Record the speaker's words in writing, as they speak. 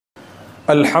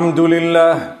الحمد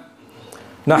لله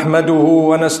نحمده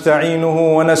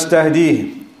ونستعينه ونستهديه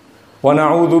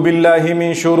ونعوذ بالله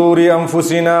من شرور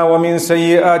أنفسنا ومن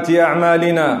سيئات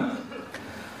أعمالنا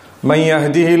من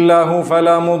يهده الله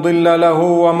فلا مضل له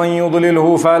ومن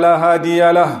يضلله فلا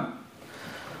هادي له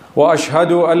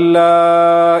وأشهد أن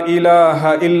لا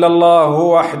إله إلا الله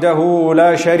وحده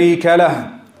لا شريك له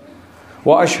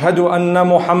وأشهد أن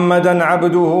محمدا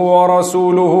عبده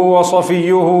ورسوله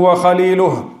وصفيه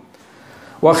وخليله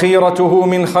وخيرته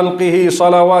من خلقه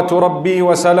صلوات ربي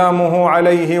وسلامه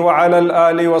عليه وعلى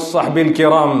الآل والصحب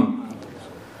الكرام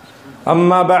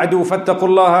أما بعد فاتقوا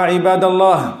الله عباد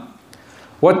الله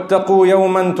واتقوا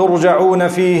يوما ترجعون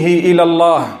فيه إلى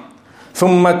الله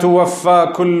ثم توفى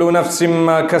كل نفس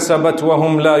ما كسبت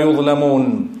وهم لا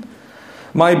يظلمون.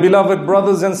 My beloved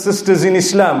brothers and sisters in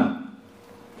Islam,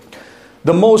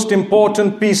 the most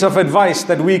important piece of advice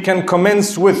that we can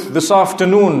commence with this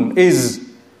afternoon is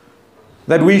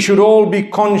that we should all be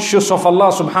conscious of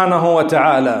Allah subhanahu wa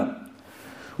ta'ala.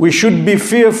 We should be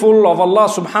fearful of Allah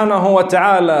subhanahu wa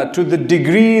ta'ala to the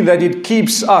degree that it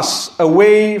keeps us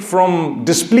away from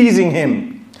displeasing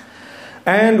Him.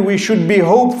 And we should be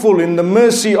hopeful in the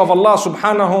mercy of Allah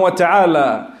subhanahu wa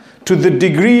ta'ala to the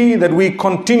degree that we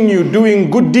continue doing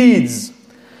good deeds,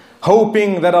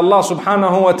 hoping that Allah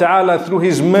subhanahu wa ta'ala through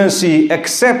His mercy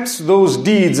accepts those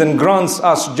deeds and grants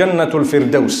us Jannatul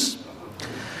Firdaus.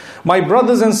 My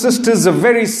brothers and sisters, a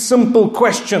very simple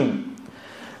question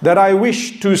that I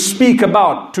wish to speak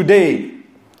about today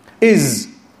is,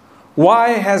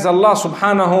 why has Allah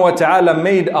subhanahu wa ta'ala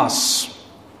made us?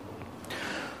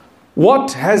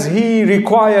 What has He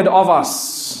required of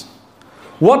us?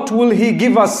 What will He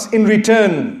give us in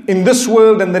return in this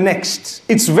world and the next?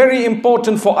 It's very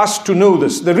important for us to know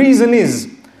this. The reason is,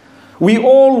 we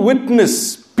all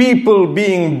witness people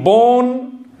being born,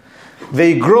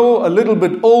 they grow a little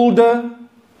bit older,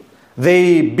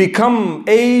 they become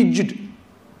aged,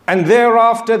 and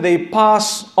thereafter they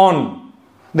pass on.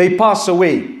 They pass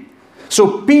away.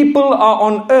 So people are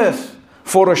on earth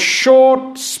for a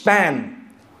short span.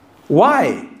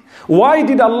 Why? Why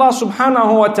did Allah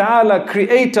subhanahu wa ta'ala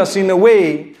create us in a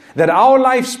way that our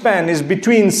lifespan is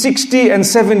between 60 and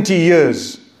 70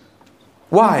 years?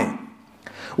 Why?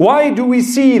 Why do we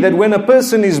see that when a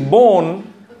person is born,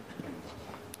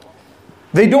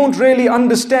 they don't really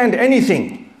understand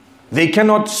anything? They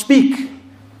cannot speak.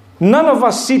 None of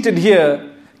us seated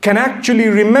here can actually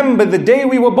remember the day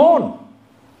we were born.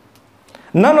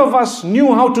 None of us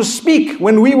knew how to speak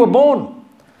when we were born.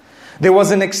 There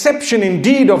was an exception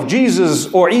indeed of Jesus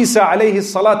or Isa alayhi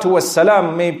salatu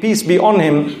wassalam, may peace be on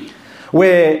him,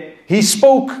 where he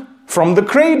spoke from the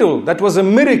cradle. That was a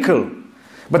miracle.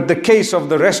 But the case of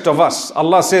the rest of us,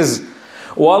 Allah says,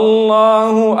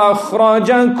 وَاللَّهُ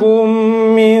أَخْرَجَكُم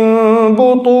مِّن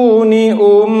بُطُونِ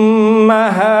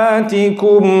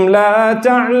أُمَّهَاتِكُمْ لَا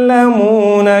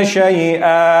تَعْلَمُونَ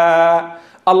شَيْئًا.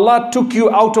 Allah took you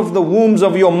out of the wombs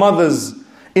of your mothers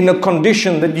in a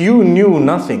condition that you knew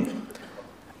nothing.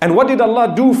 And what did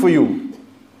Allah do for you?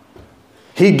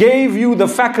 He gave you the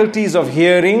faculties of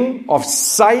hearing, of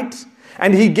sight,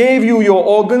 and He gave you your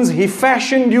organs. He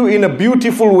fashioned you in a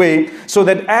beautiful way so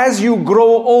that as you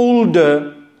grow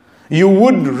older, you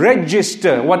would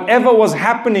register whatever was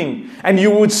happening and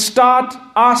you would start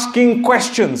asking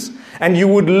questions and you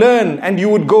would learn and you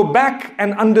would go back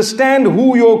and understand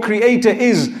who your Creator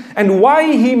is and why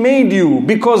He made you.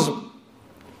 Because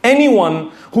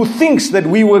anyone who thinks that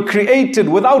we were created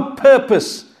without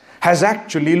purpose has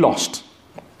actually lost.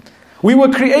 We were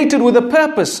created with a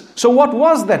purpose. So what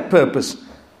was that purpose?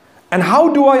 And how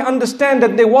do I understand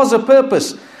that there was a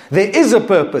purpose? There is a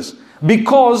purpose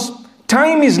because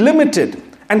time is limited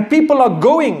and people are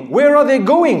going. Where are they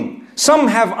going? Some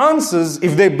have answers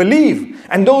if they believe,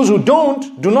 and those who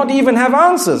don't do not even have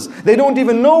answers. They don't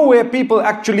even know where people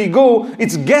actually go.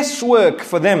 It's guesswork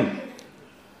for them.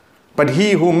 But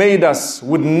He who made us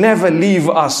would never leave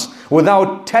us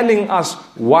without telling us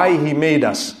why He made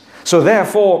us. So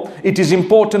therefore, it is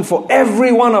important for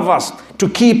every one of us to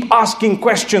keep asking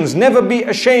questions. Never be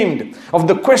ashamed of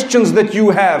the questions that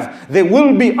you have. There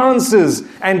will be answers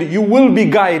and you will be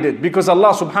guided because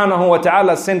Allah subhanahu wa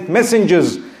ta'ala sent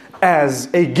messengers as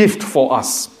a gift for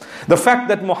us. The fact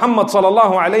that Muhammad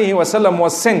sallallahu alayhi wa sallam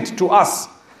was sent to us,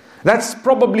 that's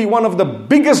probably one of the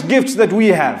biggest gifts that we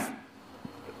have,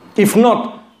 if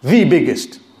not the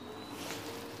biggest.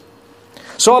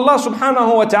 So Allah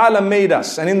subhanahu wa ta'ala made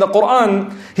us. And in the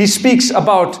Quran, He speaks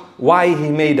about why He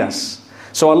made us.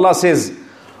 So Allah says,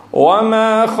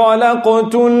 وَمَا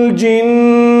خَلَقْتُ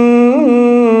الْجِنَّ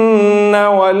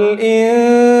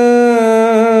وَالْإِنسَ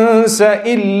الْإِنسَ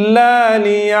إِلَّا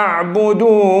لِيَعْبُدُونَ.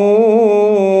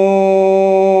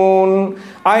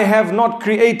 I have not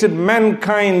created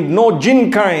mankind nor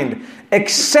jinnkind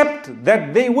except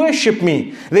that they worship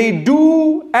me. They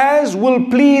do as will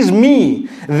please me.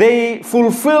 They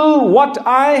fulfill what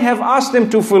I have asked them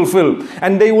to fulfill,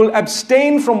 and they will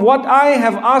abstain from what I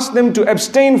have asked them to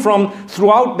abstain from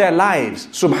throughout their lives.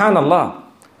 Subhanallah.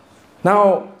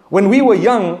 Now, when we were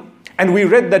young and we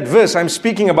read that verse, I'm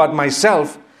speaking about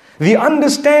myself, the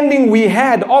understanding we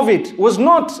had of it was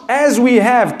not as we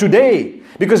have today.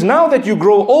 Because now that you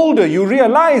grow older, you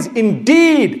realize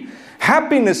indeed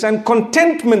happiness and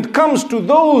contentment comes to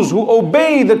those who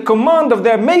obey the command of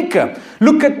their Maker.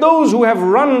 Look at those who have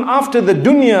run after the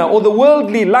dunya or the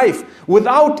worldly life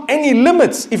without any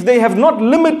limits. If they have not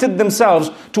limited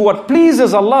themselves to what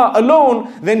pleases Allah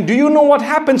alone, then do you know what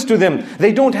happens to them?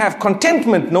 They don't have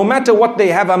contentment no matter what they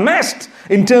have amassed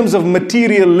in terms of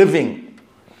material living.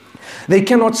 They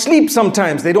cannot sleep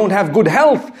sometimes. They don't have good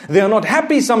health. They are not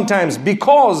happy sometimes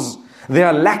because they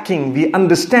are lacking the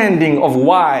understanding of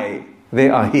why they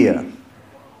are here.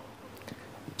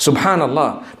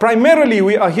 Subhanallah. Primarily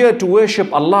we are here to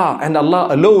worship Allah and Allah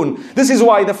alone. This is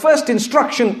why the first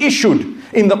instruction issued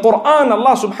in the Quran,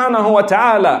 Allah subhanahu wa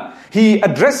ta'ala, He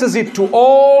addresses it to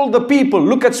all the people.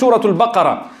 Look at Surah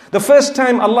Al-Baqarah. The first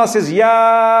time Allah says,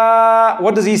 Ya,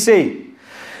 what does He say?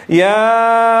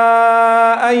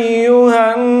 يا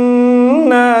أيها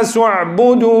الناس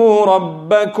اعبدوا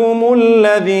ربكم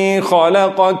الذي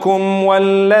خلقكم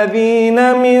والذين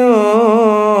من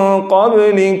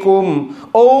قبلكم.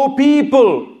 O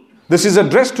people, this is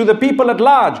addressed to the people at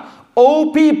large.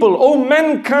 O people, O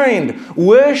mankind,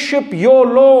 worship your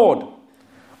Lord.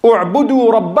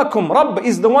 اعبدوا ربكم. Rabb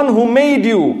is the one who made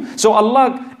you. So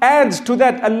Allah adds to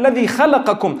that, الذي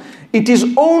خلقكم. It is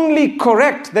only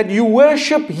correct that you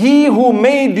worship He who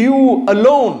made you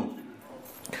alone.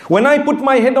 When I put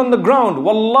my head on the ground,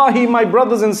 wallahi, my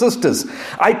brothers and sisters,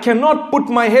 I cannot put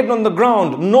my head on the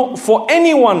ground for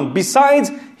anyone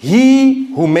besides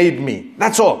He who made me.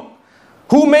 That's all.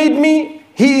 Who made me?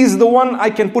 He is the one I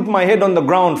can put my head on the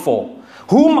ground for.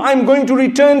 Whom I'm going to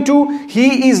return to,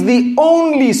 He is the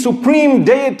only supreme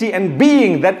deity and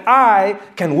being that I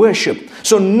can worship.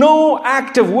 So no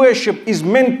act of worship is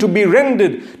meant to be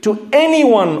rendered to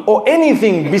anyone or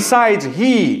anything besides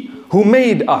He who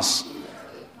made us.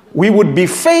 We would be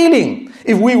failing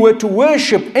if we were to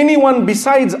worship anyone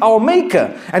besides our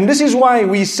Maker. And this is why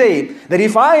we say that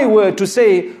if I were to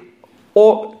say,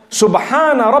 "Oh,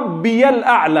 Subhana Rabbiyal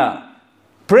A'la,"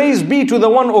 praise be to the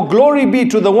one, or glory be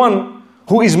to the one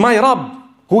who is my Rabb,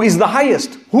 who is the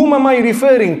highest. Whom am I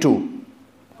referring to?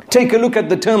 Take a look at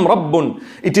the term Rabbun.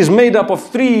 It is made up of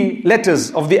 3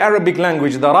 letters of the Arabic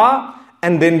language. The Ra,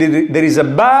 and then there is a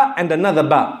Ba and another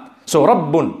Ba. So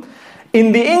Rabbun.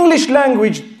 In the English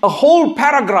language, a whole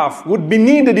paragraph would be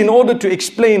needed in order to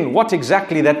explain what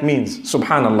exactly that means.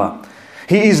 Subhanallah.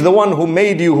 He is the one who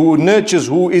made you, who nurtures,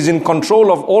 who is in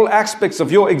control of all aspects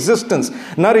of your existence.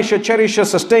 Nourisher, cherisher,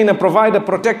 sustainer, provider,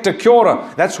 protector, curer.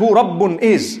 That's who Rabbun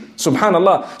is.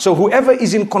 Subhanallah. So whoever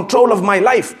is in control of my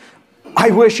life,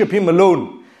 I worship Him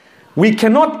alone. We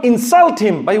cannot insult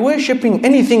Him by worshipping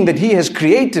anything that He has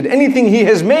created, anything He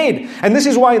has made. And this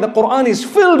is why the Quran is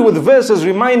filled with verses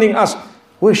reminding us,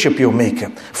 worship your Maker.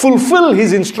 Fulfill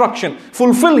His instruction.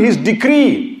 Fulfill His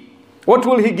decree. What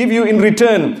will He give you in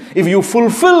return? If you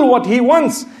fulfill what He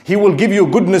wants, He will give you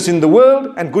goodness in the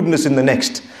world and goodness in the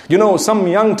next. You know, some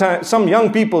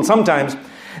young people sometimes,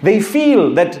 they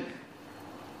feel that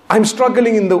I'm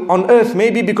struggling on earth,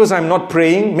 maybe because I'm not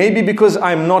praying, maybe because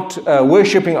I'm not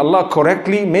worshipping Allah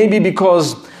correctly, maybe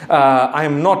because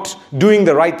I'm not doing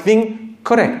the right thing.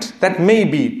 Correct. That may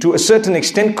be to a certain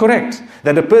extent correct.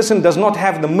 That a person does not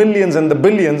have the millions and the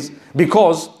billions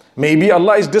because maybe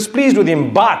Allah is displeased with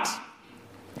him. But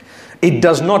it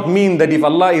does not mean that if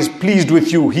Allah is pleased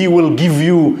with you, He will give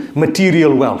you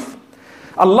material wealth.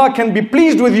 Allah can be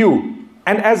pleased with you,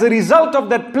 and as a result of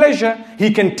that pleasure, He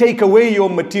can take away your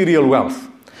material wealth.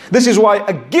 This is why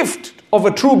a gift of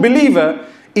a true believer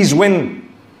is when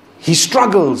he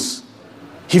struggles,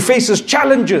 he faces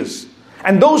challenges,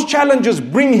 and those challenges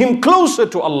bring him closer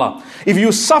to Allah. If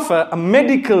you suffer a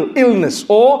medical illness,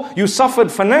 or you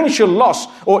suffered financial loss,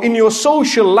 or in your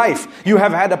social life you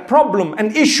have had a problem,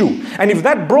 an issue, and if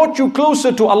that brought you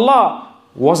closer to Allah,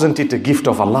 wasn't it a gift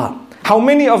of Allah? How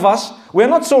many of us, we're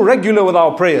not so regular with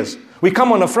our prayers. We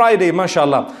come on a Friday,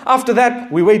 mashallah. After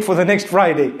that, we wait for the next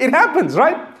Friday. It happens,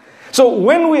 right? So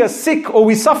when we are sick, or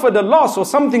we suffered a loss, or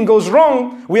something goes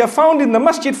wrong, we are found in the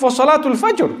masjid for Salatul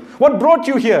Fajr. What brought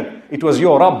you here? It was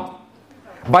your Rabb.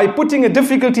 By putting a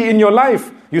difficulty in your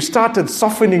life, you started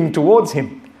softening towards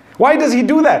Him. Why does He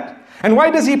do that? And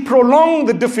why does He prolong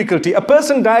the difficulty? A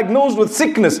person diagnosed with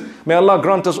sickness, may Allah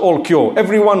grant us all cure.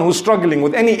 Everyone who's struggling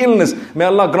with any illness, may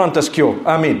Allah grant us cure.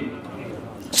 Ameen.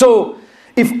 So,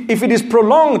 if it is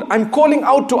prolonged, I'm calling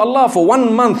out to Allah for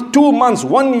 1 month, 2 months,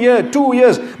 1 year, 2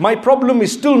 years. My problem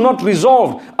is still not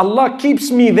resolved. Allah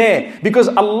keeps me there because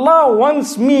Allah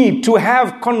wants me to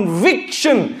have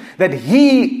conviction that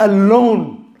He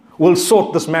alone will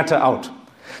sort this matter out.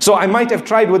 So I might have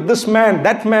tried with this man,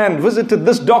 that man, visited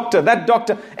this doctor, that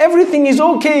doctor. Everything is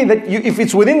okay that if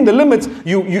it's within the limits,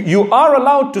 you are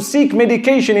allowed to seek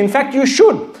medication. In fact, you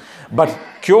should. But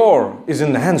cure is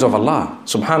in the hands of Allah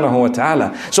subhanahu wa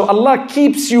ta'ala. So Allah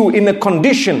keeps you in a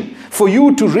condition for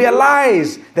you to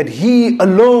realize that He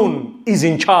alone is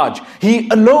in charge. He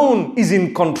alone is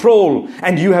in control.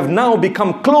 And you have now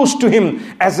become close to Him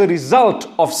as a result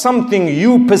of something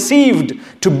you perceived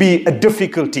to be a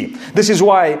difficulty. This is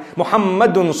why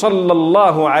Muhammadun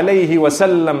sallallahu alayhi wa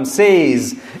sallam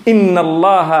says, Inna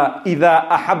Allah idha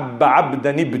ahabba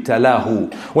abdan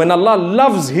ibtalahu. When Allah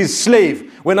loves His slave,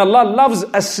 when Allah loves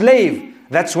a slave,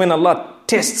 that's when Allah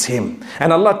tests him.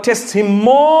 And Allah tests him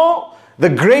more. The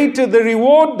greater the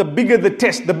reward, the bigger the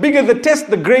test. The bigger the test,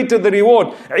 the greater the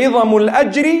reward. عِظَمُ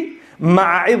الْأَجْرِ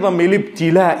مَعَ عِظَمِ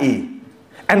الْإِبْتِلَاءِ.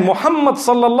 And Muhammad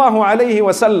sallallahu alayhi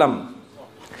wa sallam,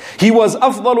 he was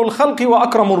أفضل الخلق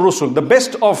وأكرم الرسل, the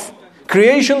best of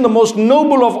creation, the most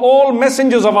noble of all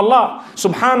messengers of Allah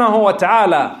subhanahu wa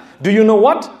ta'ala. Do you know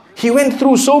what? He went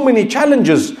through so many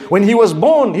challenges. When he was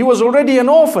born, he was already an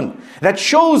orphan. That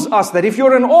shows us that if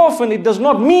you're an orphan, it does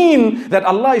not mean that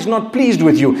Allah is not pleased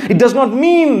with you. It does not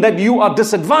mean that you are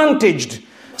disadvantaged.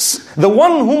 The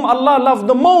one whom Allah loved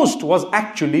the most was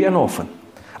actually an orphan.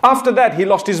 After that, he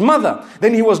lost his mother.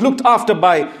 Then he was looked after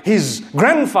by his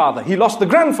grandfather. He lost the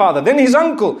grandfather. Then his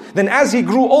uncle. Then as he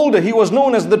grew older, he was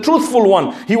known as the truthful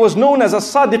one. He was known as a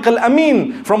Sadiq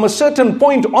al-Amin. From a certain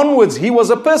point onwards, he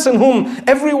was a person whom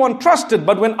everyone trusted.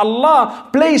 But when Allah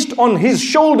placed on his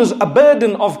shoulders a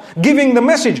burden of giving the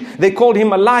message, they called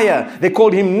him a liar. They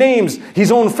called him names.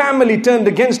 His own family turned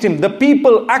against him. The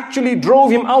people actually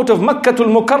drove him out of Makkatul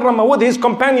Mukarramah with his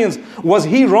companions. Was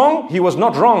he wrong? He was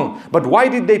not wrong. But why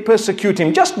did they persecute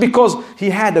him? Just because he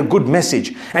had a good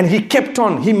message, and he kept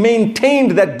on, he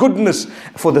maintained that goodness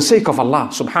for the sake of Allah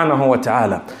subhanahu wa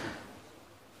ta'ala.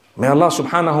 May Allah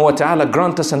subhanahu wa ta'ala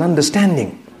grant us an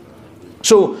understanding.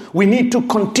 So we need to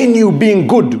continue being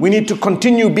good. We need to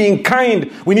continue being kind.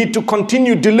 We need to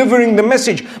continue delivering the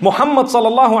message. Muhammad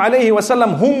sallallahu alayhi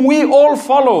wasallam, whom we all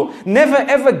follow, never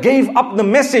ever gave up the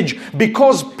message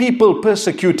because people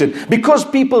persecuted, because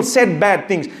people said bad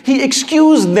things. He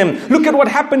excused them. Look at what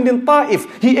happened in Ta'if.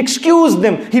 He excused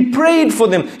them. He prayed for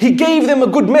them. He gave them a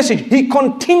good message. He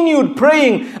continued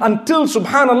praying until,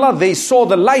 subhanallah, they saw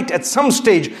the light at some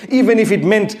stage, even if it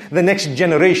meant the next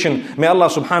generation. May Allah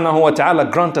subhanahu wa ta'ala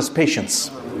grant us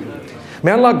patience.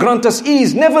 May Allah grant us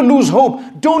ease. Never lose hope.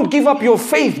 Don't give up your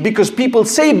faith because people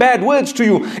say bad words to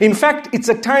you. In fact, it's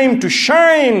a time to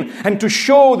shine and to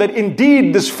show that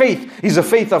indeed this faith is a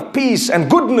faith of peace and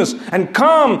goodness and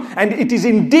calm. And it is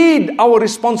indeed our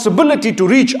responsibility to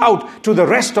reach out to the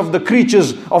rest of the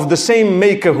creatures of the same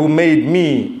Maker who made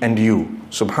me and you.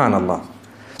 Subhanallah.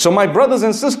 So my brothers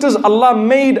and sisters, Allah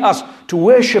made us to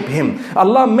worship Him.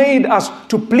 Allah made us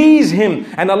to please Him.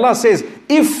 And Allah says,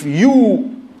 if you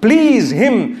please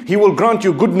Him, He will grant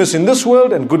you goodness in this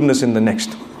world and goodness in the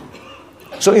next.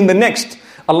 So in the next,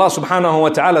 Allah subhanahu wa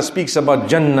ta'ala speaks about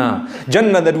Jannah.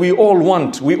 Jannah that we all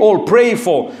want, we all pray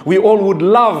for, we all would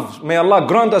love. May Allah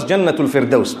grant us Jannatul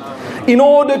Firdaus. In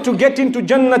order to get into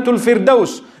Jannatul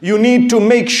Firdaus, you need to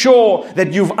make sure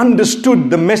that you've understood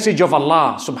the message of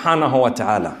Allah subhanahu wa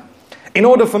ta'ala. In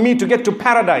order for me to get to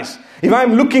paradise, if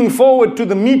I'm looking forward to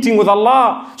the meeting with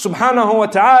Allah subhanahu wa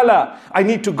ta'ala, I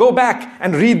need to go back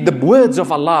and read the words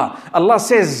of Allah. Allah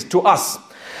says to us,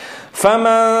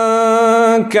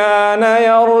 فَمَنْ كَانَ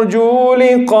يَرْجُو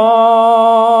لِقَاءَ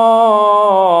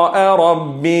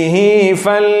رَبِّهِ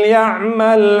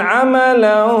فَلْيَعْمَلْ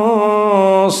عَمَلًا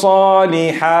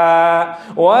صَالِحًا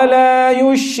وَلَا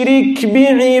يُشْرِكْ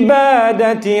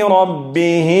بِعِبَادَةِ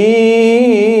رَبِّهِ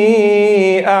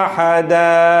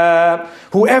أَحَدًا.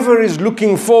 Whoever is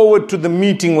looking forward to the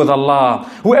meeting with Allah,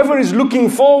 whoever is looking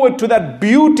forward to that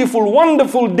beautiful,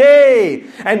 wonderful day,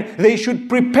 and they should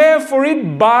prepare for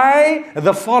it by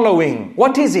the following.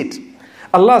 What is it?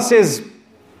 Allah says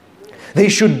they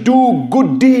should do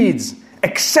good deeds,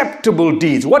 acceptable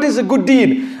deeds. What is a good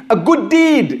deed? A good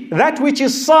deed, that which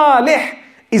is salih,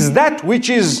 is that which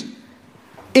is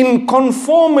in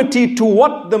conformity to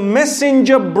what the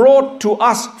messenger brought to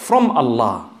us from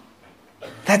Allah.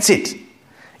 That's it.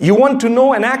 You want to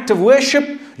know an act of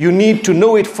worship? You need to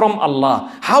know it from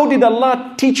Allah. How did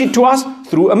Allah teach it to us?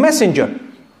 Through a messenger.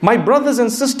 My brothers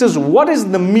and sisters, what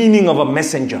is the meaning of a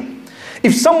messenger?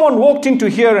 If someone walked into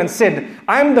here and said,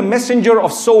 I am the messenger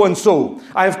of so and so,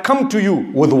 I have come to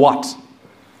you with what?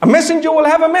 A messenger will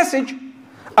have a message.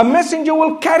 A messenger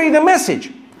will carry the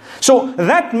message. So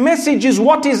that message is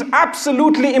what is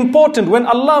absolutely important. When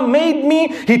Allah made me,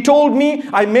 He told me,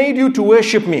 I made you to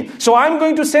worship me. So I'm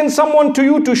going to send someone to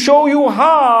you to show you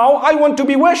how I want to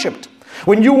be worshipped.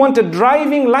 When you want a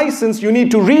driving license, you need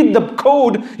to read the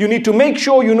code, you need to make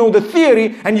sure you know the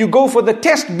theory, and you go for the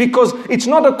test, because it's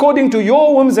not according to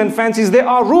your whims and fancies. There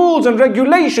are rules and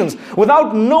regulations.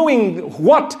 Without knowing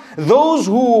what those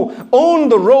who own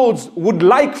the roads would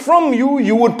like from you,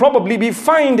 you would probably be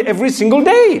fined every single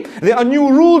day. There are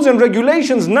new rules and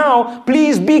regulations now.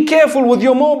 Please be careful with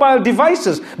your mobile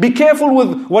devices. Be careful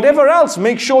with whatever else.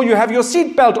 Make sure you have your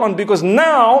seatbelt on, because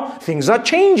now things are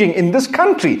changing in this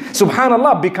country. Subhanallah,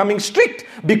 becoming strict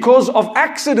because of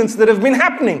accidents that have been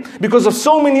happening, because of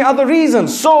so many other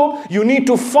reasons. So you need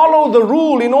to follow the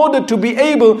rule in order to be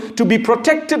able to be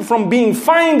protected from being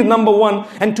fined, number one,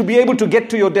 and to be able to get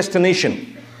to your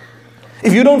destination.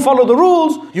 If you don't follow the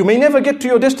rules, you may never get to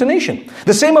your destination.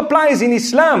 The same applies in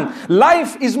Islam.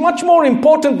 Life is much more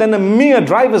important than a mere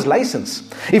driver's license.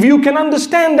 If you can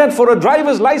understand that for a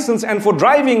driver's license and for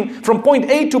driving from point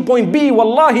A to point B,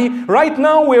 wallahi, right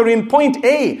now we're in point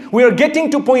A. We are getting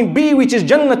to point B, which is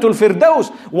Jannatul Firdaus.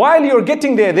 While you're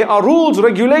getting there, there are rules,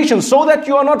 regulations, so that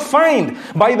you are not fined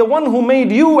by the one who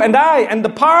made you and I and the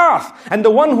path, and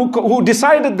the one who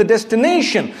decided the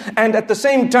destination. And at the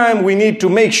same time, we need to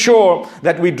make sure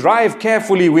that we drive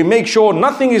carefully, we make sure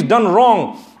nothing is done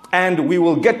wrong, and we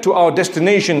will get to our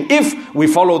destination if we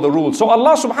follow the rules. So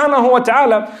Allah subhanahu wa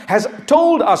ta'ala has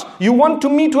told us, you want to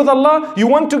meet with Allah, you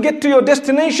want to get to your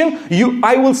destination,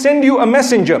 I will send you a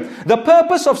messenger. The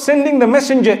purpose of sending the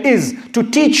messenger is to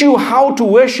teach you how to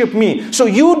worship me. So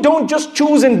you don't just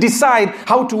choose and decide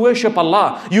how to worship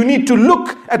Allah. You need to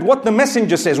look at what the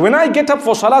messenger says. When I get up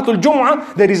for Salatul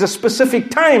Jumu'ah, there is a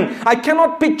specific time. I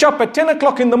cannot pitch up at 10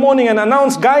 o'clock in the morning and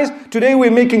announce, guys, today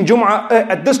we're making Jumu'ah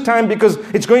at this time because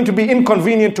it's going to be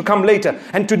inconvenient to come later.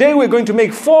 And today we're going to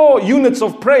make 4 units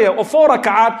of prayer or 4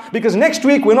 rak'at because next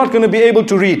week we're not going to be able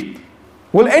to read.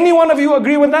 Will any one of you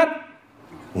agree with that?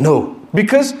 No.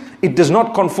 Because it does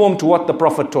not conform to what the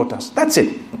Prophet taught us. That's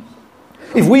it.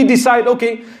 If we decide,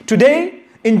 okay, today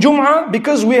in Jum'ah,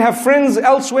 because we have friends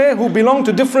elsewhere who belong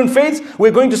to different faiths,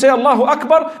 we're going to say Allahu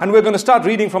Akbar and we're going to start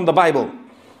reading from the Bible.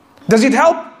 Does it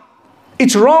help?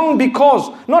 It's wrong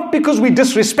not because we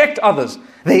disrespect others.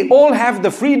 They all have the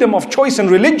freedom of choice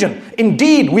and religion.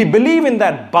 Indeed, we believe in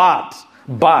that,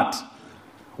 but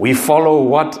we follow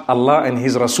what Allah and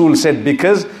His Rasul said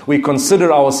because we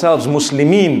consider ourselves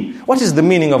Muslimin. What is the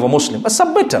meaning of a Muslim? A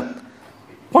submitter.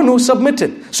 One who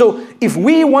submitted. So if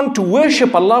we want to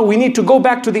worship Allah, we need to go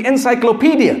back to the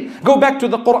encyclopedia, go back to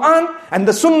the Quran and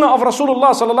the Sunnah of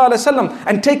Rasulullah sallallahu alaihi wasallam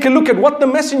and take a look at what the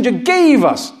Messenger gave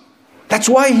us. That's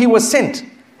why he was sent.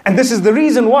 And this is the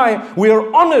reason why we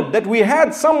are honored that we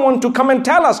had someone to come and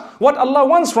tell us what Allah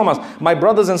wants from us. My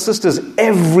brothers and sisters,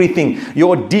 everything,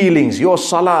 your dealings, your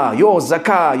salah, your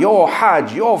zakah, your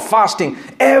hajj, your fasting,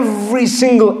 every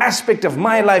single aspect of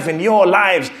my life and your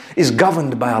lives is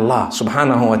governed by Allah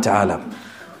subhanahu wa ta'ala.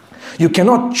 You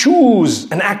cannot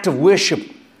choose an act of worship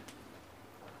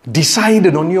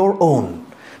decided on your own.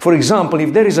 For example,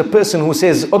 if there is a person who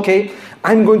says, okay,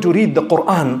 I'm going to read the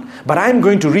Quran, but I'm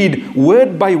going to read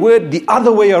word by word the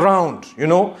other way around,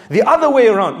 the other way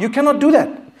around. You cannot do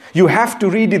that. You have to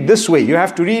read it this way. You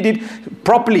have to read it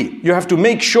properly. You have to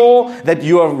make sure that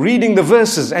you are reading the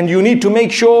verses, and you need to make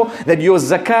sure that your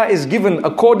zakah is given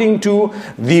according to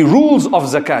the rules of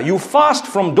zakah. You fast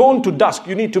from dawn to dusk.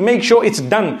 You need to make sure it's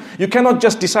done. You cannot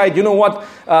just decide, you know what,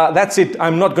 that's it.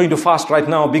 I'm not going to fast right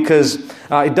now because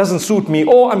it doesn't suit me.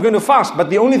 Or I'm going to fast, but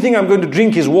the only thing I'm going to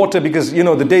drink is water because,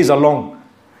 the days are long.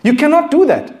 You cannot do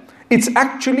that. It's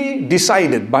actually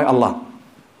decided by Allah.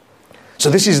 So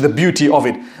this is the beauty of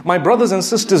it. My brothers and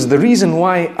sisters, the reason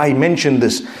why I mention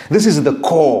this is the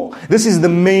core. This is the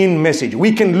main message.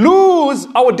 We can lose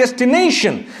our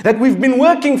destination that we've been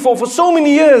working for so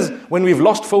many years when we've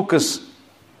lost focus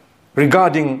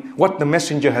regarding what the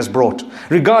Messenger has brought,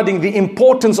 regarding the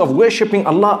importance of worshipping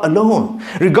Allah alone,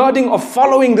 regarding of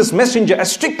following this Messenger as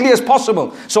strictly as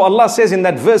possible. So Allah says in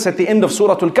that verse at the end of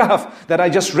Surah Al-Kahf that I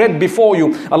just read before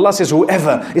you, Allah says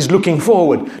whoever is looking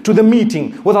forward to the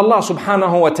meeting with Allah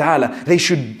subhanahu wa ta'ala, they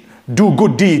should do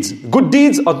good deeds. Good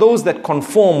deeds are those that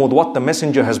conform with what the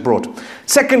messenger has brought.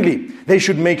 Secondly, they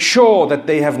should make sure that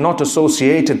they have not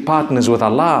associated partners with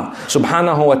Allah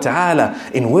subhanahu wa ta'ala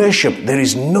in worship. There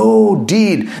is no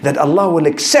deed that Allah will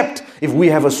accept if we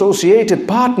have associated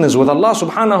partners with Allah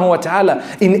subhanahu wa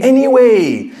ta'ala in any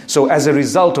way. So as a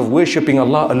result of worshipping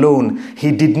Allah alone,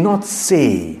 He did not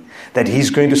say that He's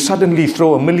going to suddenly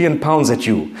throw £1 million at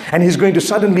you, and He's going to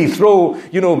suddenly throw,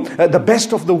 the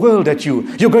best of the world at you.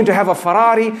 You're going to have a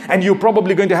Ferrari, and you're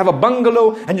probably going to have a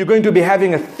bungalow, and you're going to be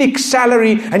having a thick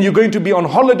salary, and you're going to be on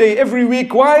holiday every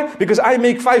week. Why? Because I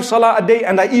make 5 salah a day,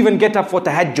 and I even get up for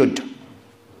tahajjud.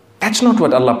 That's not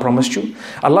what Allah promised you.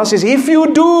 Allah says, if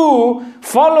you do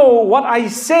follow what I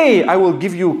say, I will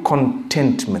give you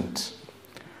contentment.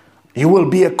 You will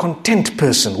be a content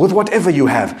person with whatever you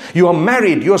have. You are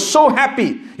married, you're so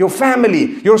happy. Your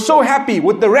family, you're so happy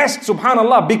with the rest,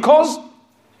 subhanallah, because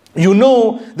you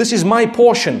know this is my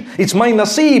portion. It's my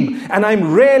naseeb, and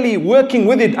I'm really working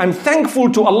with it. I'm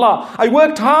thankful to Allah. I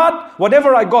worked hard.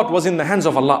 Whatever I got was in the hands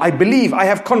of Allah. I believe, I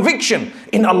have conviction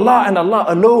in Allah and Allah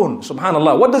alone,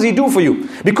 subhanallah. What does He do for you?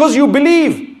 Because you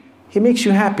believe, He makes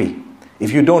you happy.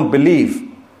 If you don't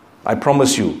believe, I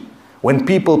promise you, when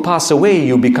people pass away,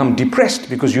 you become depressed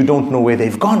because you don't know where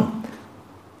they've gone.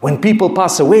 When people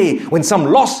pass away, when some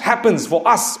loss happens for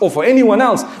us or for anyone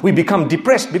else, we become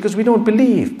depressed because we don't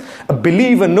believe. A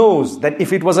believer knows that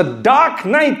if it was a dark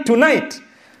night tonight,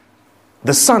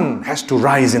 the sun has to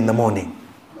rise in the morning.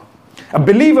 A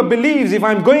believer believes if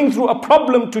I'm going through a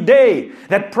problem today,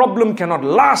 that problem cannot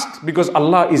last because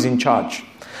Allah is in charge.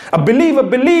 A believer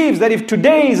believes that if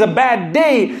today is a bad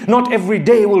day, not every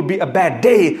day will be a bad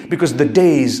day because the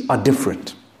days are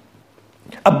different.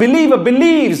 A believer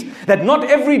believes that not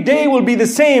every day will be the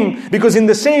same because in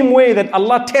the same way that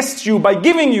Allah tests you by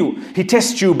giving you, He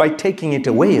tests you by taking it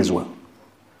away as well.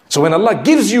 So when Allah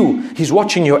gives you, He's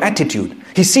watching your attitude.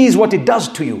 He sees what it does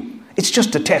to you. It's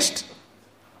just a test.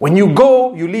 When you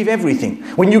go, you leave everything.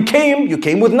 When you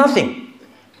came with nothing.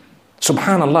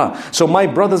 Subhanallah. So my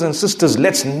brothers and sisters,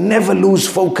 let's never lose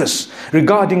focus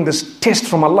regarding this test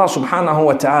from Allah subhanahu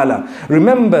wa ta'ala.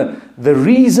 Remember the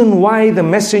reason why the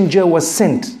messenger was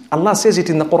sent. Allah says it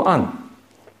in the Quran.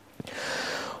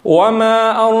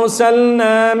 وَمَا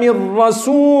أَرْسَلْنَا مِن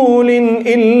رَّسُولٍ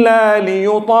إِلَّا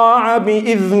لِيُطَاعَ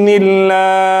بِإِذْنِ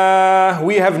اللَّهِ.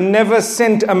 We have never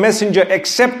sent a messenger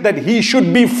except that he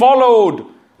should be followed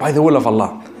by the will of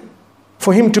Allah.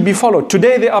 For him to be followed.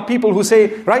 Today there are people who say,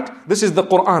 right, this is the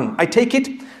Quran. I take it,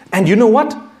 and you know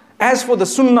what? As for the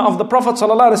sunnah of the Prophet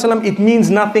ﷺ, it means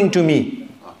nothing to me.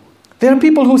 There are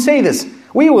people who say this.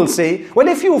 We will say, well,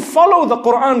 if you follow the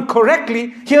Quran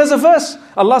correctly, here's a verse.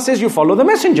 Allah says you follow the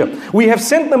messenger. We have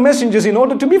sent the messengers in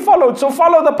order to be followed, so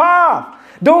follow the path.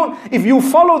 If you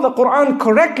follow the Quran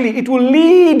correctly, it will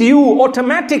lead you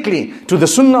automatically to the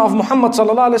sunnah of Muhammad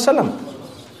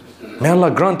ﷺ. May Allah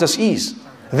grant us ease.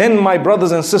 Then my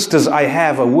brothers and sisters, I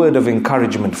have a word of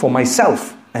encouragement for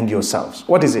myself and yourselves.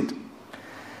 What is it?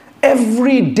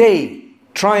 Every day,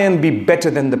 try and be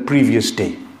better than the previous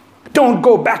day. Don't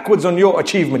go backwards on your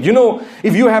achievement. You know,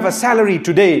 if you have a salary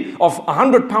today of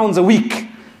 £100 a week,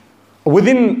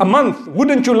 within a month,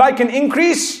 wouldn't you like an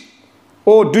increase?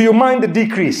 Or do you mind the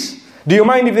decrease? Do you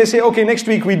mind if they say, okay, next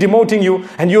week we're demoting you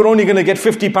and you're only going to get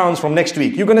 £50 from next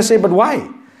week? You're going to say, but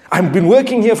why? I've been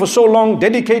working here for so long,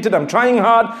 dedicated, I'm trying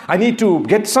hard, I need to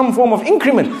get some form of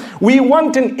increment. We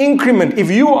want an increment. If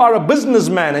you are a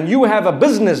businessman and you have a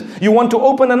business, you want to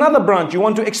open another branch, you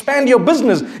want to expand your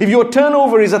business. If your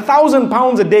turnover is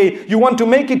 £1,000 a day, you want to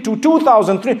make it to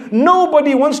 2,000, 3,000.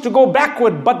 Nobody wants to go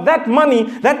backward, but that money,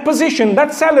 that position,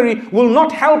 that salary will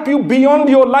not help you beyond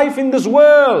your life in this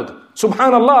world.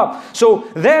 Subhanallah. So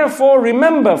therefore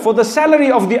remember, for the salary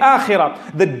of the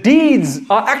akhirah, the deeds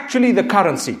are actually the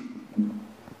currency.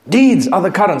 Deeds are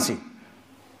the currency.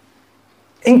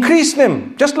 Increase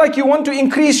them, just like you want to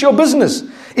increase your business.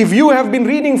 If you have been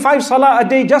reading 5 salah a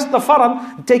day, just the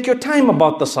farad, take your time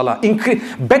about the salah.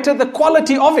 Better the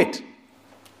quality of it.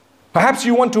 Perhaps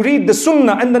you want to read the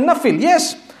sunnah and the nafil.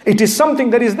 Yes, it is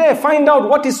something that is there. Find out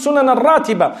what is sunan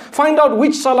al-ratiba. Find out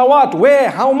which salawat,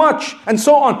 where, how much, and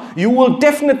so on. You will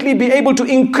definitely be able to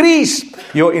increase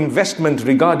your investment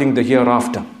regarding the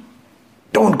hereafter.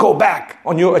 Don't go back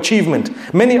on your achievement.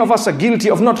 Many of us are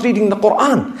guilty of not reading the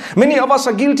Quran. Many of us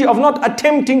are guilty of not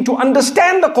attempting to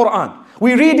understand the Quran.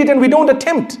 We read it and we don't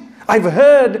attempt. I've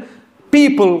heard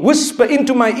people whisper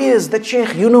into my ears that,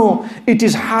 Sheikh, you know, it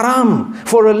is haram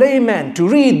for a layman to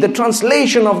read the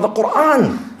translation of the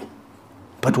Quran.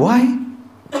 But why?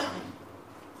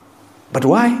 But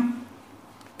why?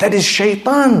 That is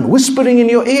shaitan whispering in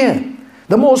your ear.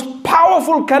 the most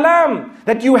powerful kalam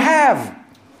that you have.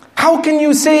 How can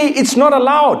you say it's not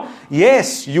allowed?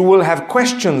 Yes, you will have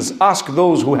questions. Ask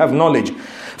those who have knowledge.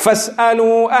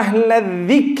 فَاسْأَلُوا أَهْلَ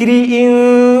الذِّكْرِ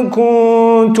إِن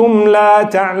كُنتُمْ لَا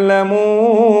تَعْلَمُونَ.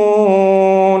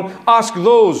 Ask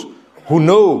those who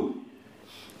know.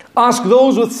 Ask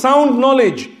those with sound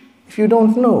knowledge if you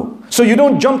don't know. So you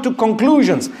don't jump to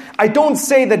conclusions. I don't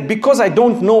say that because I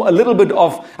don't know a little bit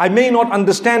of, I may not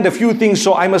understand a few things,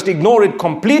 so I must ignore it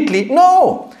completely.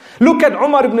 No. Look at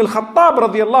Umar ibn al-Khattab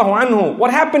radiallahu anhu.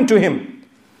 What happened to him?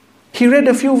 He read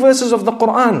a few verses of the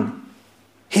Quran.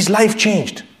 His life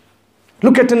changed.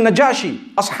 Look at Najashi,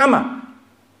 Ashama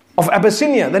of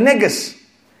Abyssinia, the Negus.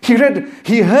 He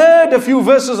heard a few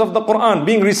verses of the Quran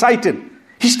being recited.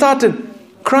 He started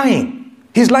crying.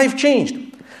 His life changed.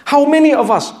 How many of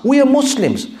us, we are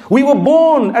Muslims. We were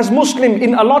born as Muslim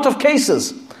in a lot of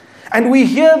cases. And we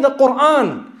hear the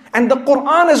Quran. And the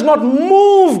Quran has not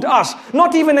moved us,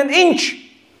 not even an inch.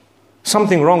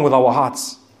 Something wrong with our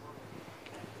hearts.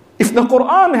 If the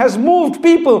Quran has moved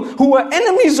people who were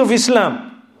enemies of Islam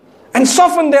and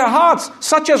softened their hearts,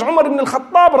 such as Umar ibn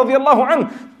al-Khattab radiallahu anhu,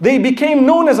 they became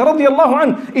known as radiallahu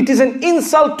anhu. It is an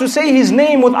insult to say his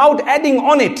name without adding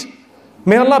on it.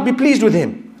 May Allah be pleased with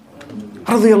him.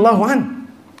 Radiallahu anhu.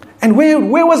 And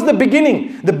where was the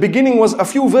beginning? The beginning was a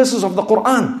few verses of the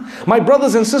Quran. My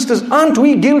brothers and sisters, aren't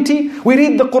we guilty? We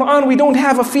read the Quran, we don't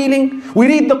have a feeling. We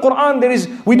read the Quran,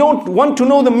 we don't want to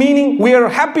know the meaning. We are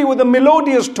happy with the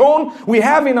melodious tone we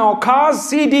have in our cars,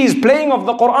 CDs playing of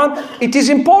the Quran. It is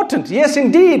important, yes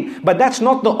indeed, but that's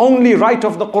not the only right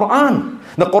of the Quran.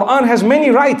 The Quran has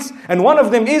many rights, and one of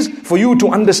them is for you to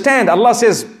understand. Allah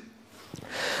says,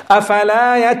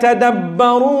 أَفَلَا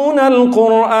يَتَدَبَّرُونَ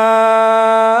الْقُرْآنَ.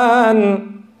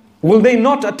 Will they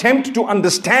not attempt to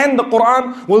understand the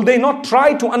Quran? Will they not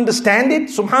try to understand it?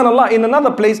 Subhanallah, in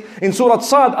another place, in Surah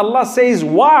Sad, Allah says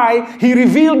why He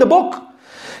revealed the book.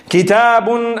 كِتَابٌ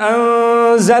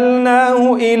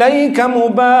أَنزَلْنَاهُ إِلَيْكَ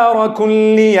مُبَارَكٌ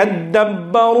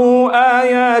لِيَدَّبَّرُوا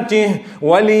آيَاتِهِ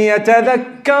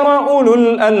وَلِيَتَذَكَّرَ أُولُو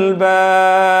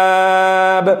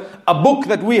الْأَلْبَابِ. A book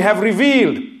that we have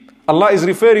revealed. Allah is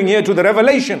referring here to the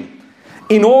revelation,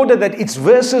 in order that its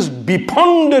verses be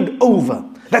pondered over.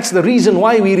 That's the reason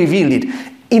why we revealed it.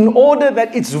 In order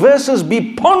that its verses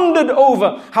be pondered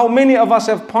over. How many of us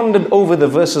have pondered over the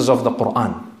verses of the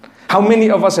Quran? How many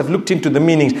of us have looked into the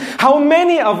meanings? How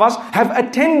many of us have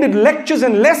attended lectures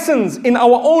and lessons in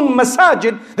our own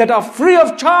masajid that are free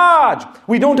of charge?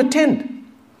 We don't attend.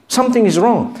 Something is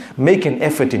wrong. Make an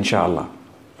effort, inshallah.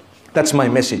 That's my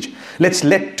message. Let's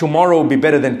let tomorrow be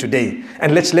better than today.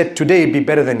 And let's let today be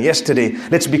better than yesterday.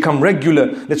 Let's become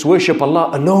regular. Let's worship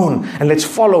Allah alone. And let's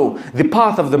follow the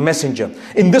path of the messenger.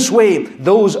 In this way,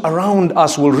 those around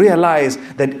us will realize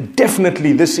that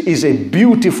definitely this is a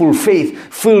beautiful faith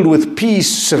filled with peace,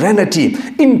 serenity,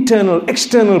 internal,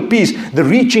 external peace, the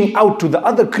reaching out to the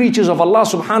other creatures of Allah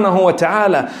subhanahu wa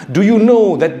ta'ala. Do you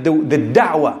know that the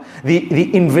da'wah,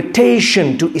 the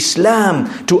invitation to Islam,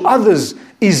 to others,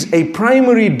 is a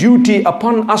primary duty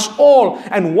upon us all,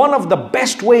 and one of the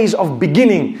best ways of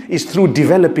beginning is through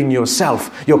developing yourself,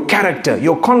 your character,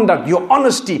 your conduct, your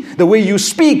honesty, the way you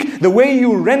speak, the way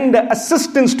you render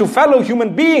assistance to fellow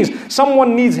human beings.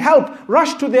 Someone needs help,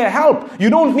 rush to their help.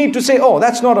 You don't need to say, oh,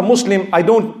 that's not a Muslim, I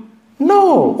don't.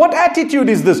 No, what attitude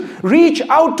is this? Reach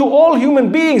out to all human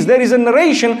beings. There is a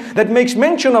narration that makes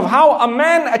mention of how a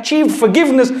man achieved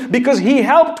forgiveness because he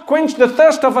helped quench the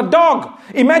thirst of a dog.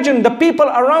 Imagine the people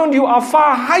around you are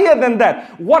far higher than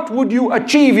that. What would you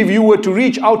achieve if you were to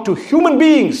reach out to human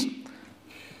beings?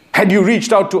 Had you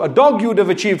reached out to a dog, you would have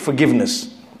achieved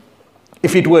forgiveness,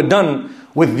 if it were done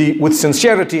with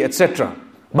sincerity, etc.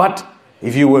 But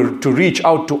if you were to reach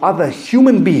out to other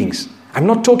human beings, I'm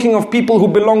not talking of people who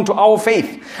belong to our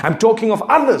faith. I'm talking of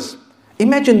others.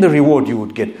 Imagine the reward you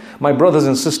would get. My brothers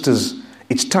and sisters,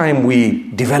 it's time we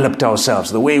developed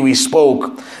ourselves. The way we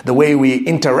spoke, the way we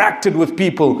interacted with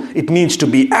people, it needs to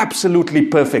be absolutely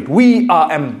perfect. We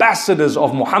are ambassadors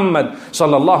of Muhammad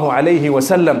sallallahu alayhi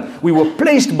wasallam. We were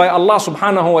placed by Allah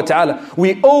subhanahu wa ta'ala.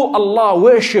 We owe Allah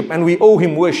worship, and we owe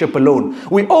Him worship alone.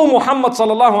 We owe Muhammad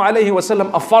sallallahu alayhi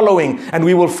wasallam a following, and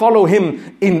we will follow him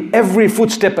in every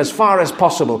footstep as far as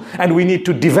possible. And we need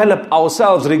to develop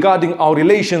ourselves regarding our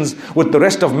relations with the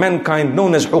rest of mankind,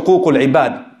 known as huququl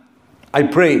ibad. I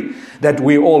pray that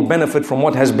we all benefit from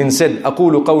what has been said.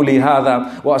 أقول قولي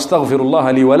هذا وأستغفر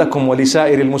الله لي ولكم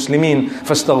ولسائر المسلمين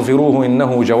فاستغفروه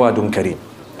إنه جواد كريم.